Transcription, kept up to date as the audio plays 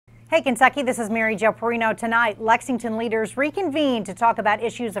Hey Kentucky, this is Mary Jo Perino. Tonight, Lexington leaders reconvene to talk about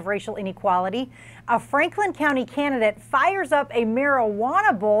issues of racial inequality. A Franklin County candidate fires up a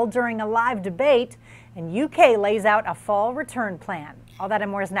marijuana bowl during a live debate, and UK lays out a fall return plan. All that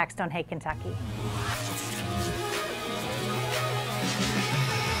and more is next on Hey Kentucky.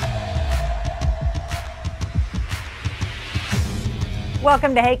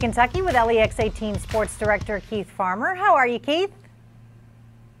 Welcome to Hey Kentucky with LEX 18 Sports Director Keith Farmer. How are you, Keith?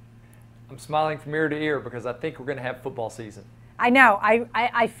 I'm smiling from ear to ear because I think we're going to have football season. I know.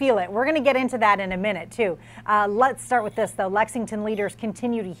 I feel it. We're going to get into that in a minute, too. Let's start with this, though. Lexington leaders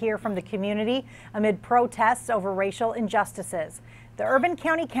continue to hear from the community amid protests over racial injustices. The Urban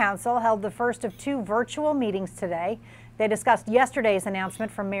County Council held the first of two virtual meetings today. They discussed yesterday's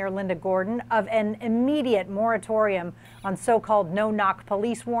announcement from Mayor Linda Gordon of an immediate moratorium on so-called no-knock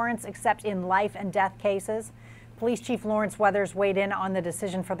police warrants except in life and death cases. Police Chief Lawrence Weathers weighed in on the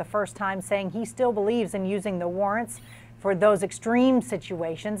decision for the first time, saying he still believes in using the warrants for those extreme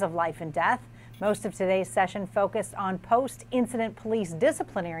situations of life and death. Most of today's session focused on post-incident police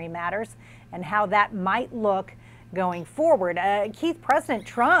disciplinary matters and how that might look going forward. Keith, President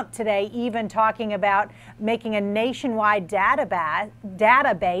Trump today even talking about making a nationwide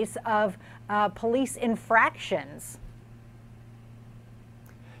database of police infractions.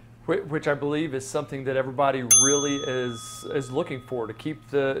 Which I believe is something that everybody really is looking for, to keep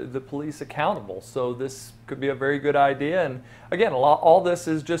the police accountable. So this could be a very good idea. And again, all this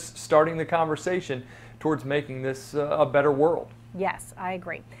is just starting the conversation towards making this a better world. Yes, I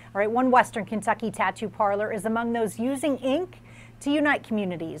agree. All right, one Western Kentucky tattoo parlor is among those using ink to unite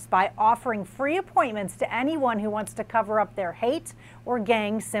communities by offering free appointments to anyone who wants to cover up their hate or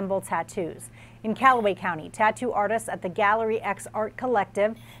gang symbol tattoos. In Callaway County, tattoo artists at the Gallery X Art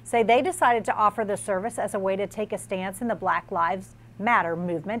Collective say they decided to offer the service as a way to take a stance in the Black Lives Matter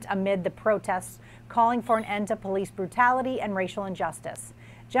movement amid the protests calling for an end to police brutality and racial injustice.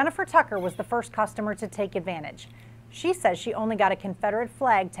 Jennifer Tucker was the first customer to take advantage. She says she only got a Confederate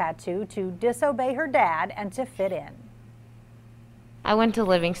flag tattoo to disobey her dad and to fit in. I went to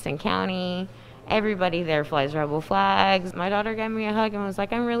Livingston County. Everybody there flies rebel flags. My daughter gave me a hug and was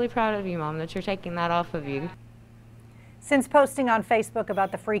like, "I'm really proud of you, Mom, that you're taking that off of you." Since posting on Facebook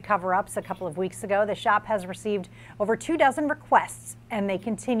about the free cover-ups a couple of weeks ago, the shop has received over 24 requests, and they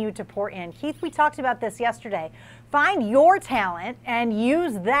continue to pour in. Keith, we talked about this yesterday. Find your talent and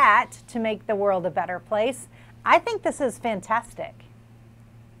use that to make the world a better place. I think this is fantastic.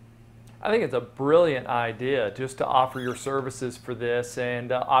 I think it's a brilliant idea just to offer your services for this,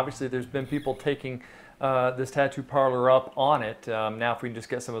 and obviously there's been people taking this tattoo parlor up on it. Now if we can just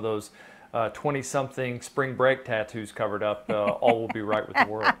get some of those 20-something spring break tattoos covered up, all will be right with the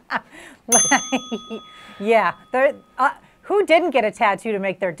world. Yeah, who didn't get a tattoo to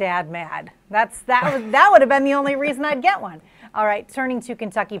make their dad mad? That would have been the only reason I'd get one. All right, turning to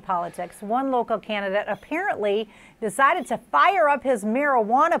Kentucky politics, one local candidate apparently decided to fire up his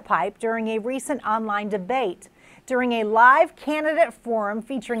marijuana pipe during a recent online debate. During a live candidate forum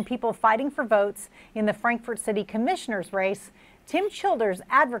featuring people fighting for votes in the Frankfort City Commissioner's race, Tim Childers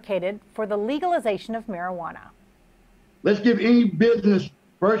advocated for the legalization of marijuana. Let's give any business,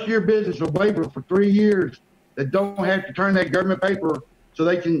 first-year business, a waiver for 3 years that don't have to turn that government paper so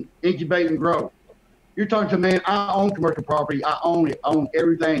they can incubate and grow. You're talking to, man, I own commercial property. I own it. I own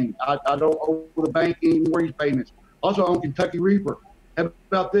everything. I don't owe the bank any mortgage payments. Also own Kentucky Reaper. How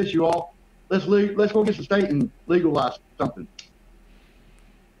about this, you all? Let's go get the state and legalize something.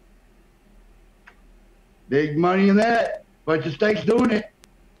 Big money in that. But the state's doing it.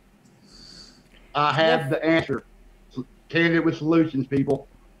 I have the answer. Candidate with solutions, people.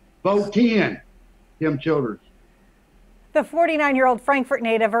 Vote 10, Tim Childers. The 49-year-old Frankfort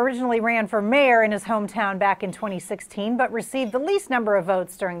native originally ran for mayor in his hometown back in 2016, but received the least number of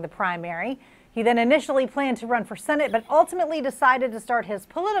votes during the primary. He then initially planned to run for Senate, but ultimately decided to start his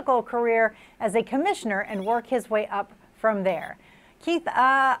political career as a commissioner and work his way up from there. Keith,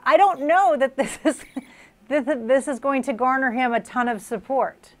 I don't know that this is going to garner him a ton of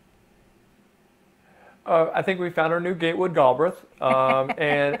support. I think we found our new Gatewood Galbraith,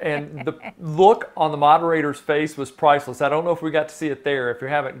 and the look on the moderator's face was priceless. I don't know if we got to see it there. If you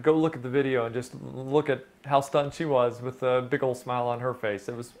haven't, go look at the video and just look at how stunned she was with a big old smile on her face.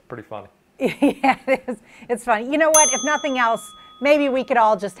 It was pretty funny. Yeah, it is. It's funny. You know what? If nothing else, maybe we could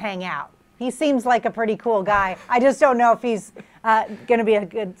all just hang out. He seems like a pretty cool guy. I just don't know if he's going to be a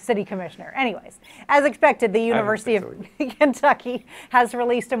good city commissioner. Anyways, as expected, the University of Kentucky has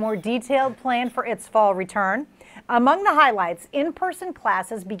released a more detailed plan for its fall return. Among the highlights, in-person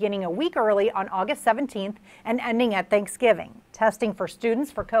classes beginning a week early on August 17th and ending at Thanksgiving. testing for students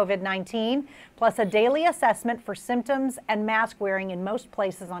for COVID-19, plus a daily assessment for symptoms and mask wearing in most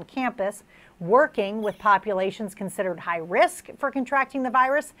places on campus, working with populations considered high risk for contracting the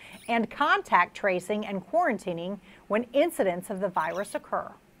virus, and contact tracing and quarantining when incidents of the virus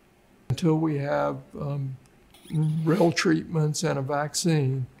occur. Until we have real treatments and a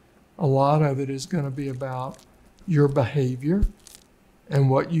vaccine, a lot of it is going to be about your behavior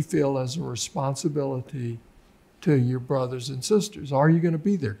and what you feel as a responsibility to your brothers and sisters. Are you going to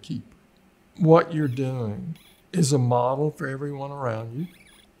be their keeper? What you're doing is a model for everyone around you.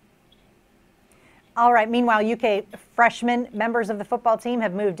 All right. Meanwhile, UK freshmen members of the football team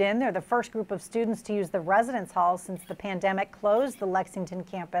have moved in. They're the first group of students to use the residence hall since the pandemic closed the Lexington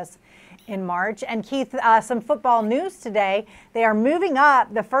campus in March. And Keith, some football news today. They are moving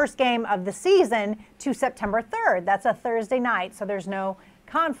up the first game of the season to September 3rd. That's a Thursday night, so there's no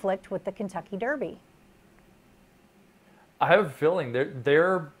conflict with the Kentucky Derby. I have a feeling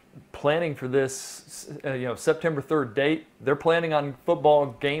they're planning for this, September 3rd date. They're planning on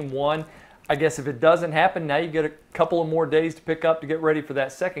football game 1. I guess if it doesn't happen, now you get a couple of more days to pick up to get ready for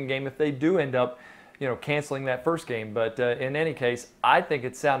that second game if they do end up, canceling that first game. But in any case, I think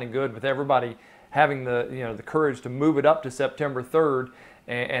it's sounding good with everybody having the courage to move it up to September 3rd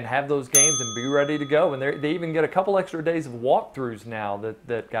and have those games and be ready to go. And they even get a couple extra days of walkthroughs now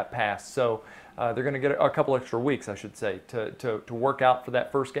that got passed. So they're going to get a couple extra weeks, I should say, to work out for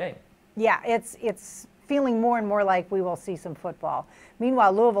that first game. Yeah, it's feeling more and more like we will see some football.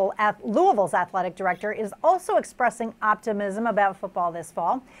 Meanwhile, Louisville's athletic director is also expressing optimism about football this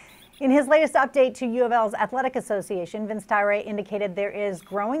fall. In his latest update to U of L's Athletic Association, Vince Tyra indicated there is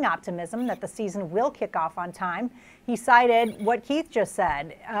growing optimism that the season will kick off on time. He cited what Keith just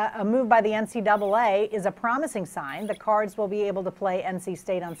said. A move by the NCAA is a promising sign. The Cards will be able to play NC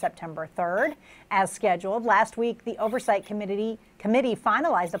State on September 3rd, as scheduled. Last week, the Oversight Committee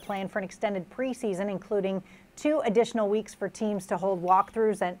finalized a plan for an extended preseason, including 2 additional weeks for teams to hold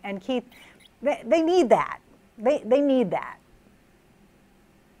walkthroughs. And Keith, they need that. They need that.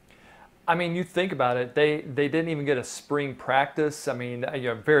 I mean, you think about it, they didn't even get a spring practice. I mean,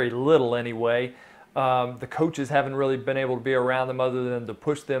 very little anyway. The coaches haven't really been able to be around them other than to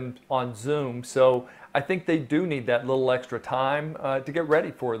push them on Zoom. So I think they do need that little extra time to get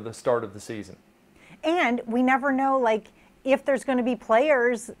ready for the start of the season. And we never know, if there's going to be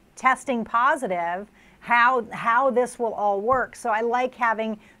players testing positive, how this will all work. So I like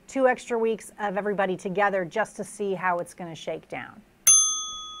having 2 extra weeks of everybody together just to see how it's going to shake down.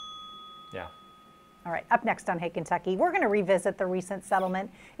 Yeah. All right, up next on Hey Kentucky, we're going to revisit the recent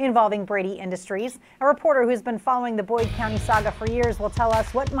settlement involving Brady Industries. A reporter who's been following the Boyd County saga for years will tell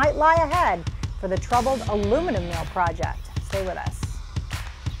us what might lie ahead for the troubled aluminum mill project. Stay with us.